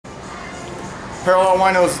Parallel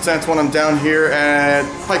Winos, it's Antoine. I'm down here at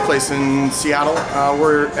Pike Place in Seattle.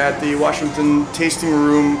 We're at the Washington Tasting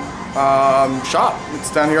Room shop.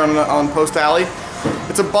 It's down here on Post Alley.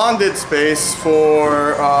 It's a bonded space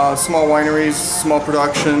for small wineries, small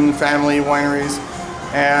production, family wineries,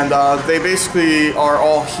 and they basically are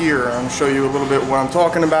all here. I'm going to show you a little bit what I'm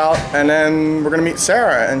talking about, and then we're going to meet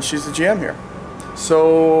Sarah, and she's the GM here.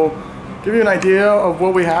 So, give you an idea of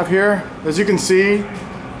what we have here. As you can see,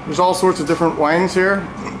 there's all sorts of different wines here.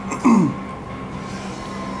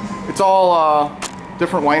 It's all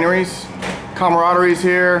different wineries. Camaraderie's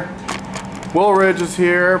here. Willridge is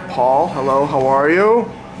here. Paul, hello, how are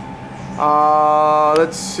you?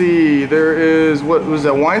 Let's see, there is, what was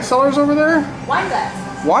that, wine cellars over there? Wine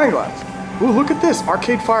glass. Wine glass. Ooh, look at this,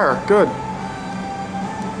 Arcade Fire, good.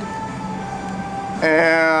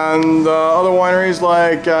 And other wineries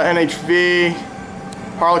like NHV,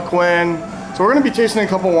 Harlequin. So we're going to be tasting a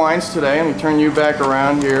couple wines today. Let me turn you back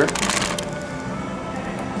around here.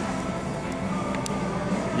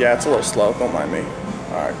 Yeah, it's a little slow, don't mind me.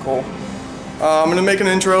 Alright, cool. I'm going to make an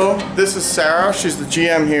intro. This is Sarah, she's the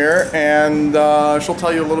GM here, and she'll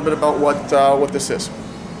tell you a little bit about what this is.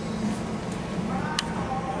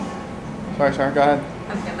 Sorry, Sarah, go ahead.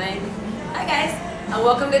 I'm coming. Hi guys,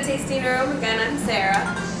 welcome to Tasting Room. Again, I'm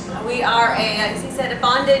Sarah. We are as he said, a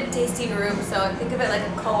bonded tasting room, so think of it like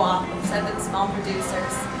a co-op of 7 small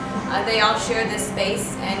producers. They all share this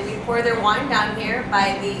space, and we pour their wine down here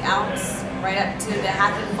by the ounce, right up to the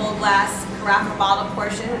half and full glass carafe or bottle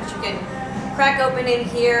portion, which you can crack open in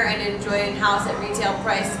here and enjoy in-house at retail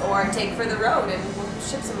price, or take for the road, and we'll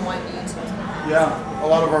ship some wine to you too. Yeah, a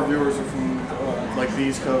lot of our viewers are from like the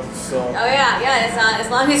East Coast, so. Oh yeah,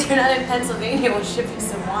 as long as you're not in Pennsylvania, we'll ship you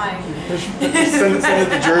some wine. send it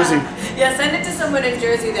to Jersey. Yeah, send it to someone in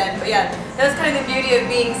Jersey then. But yeah, that's kind of the beauty of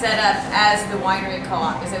being set up as the winery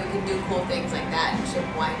co-op, is that we can do cool things like that and ship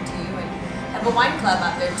wine to you, and have a wine club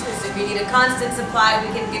out there too. So if you need a constant supply,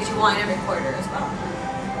 we can get you wine every quarter as well.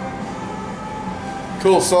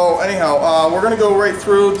 Cool, so anyhow, we're going to go right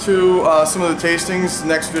through to some of the tastings.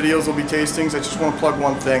 Next videos will be tastings. I just want to plug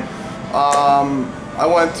one thing. I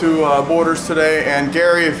went to Borders today, and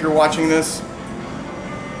Gary, if you're watching this,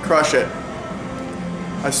 crush it.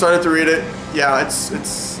 I started to read it. Yeah,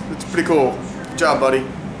 it's pretty cool. Good job, buddy.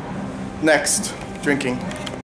 Next, drinking.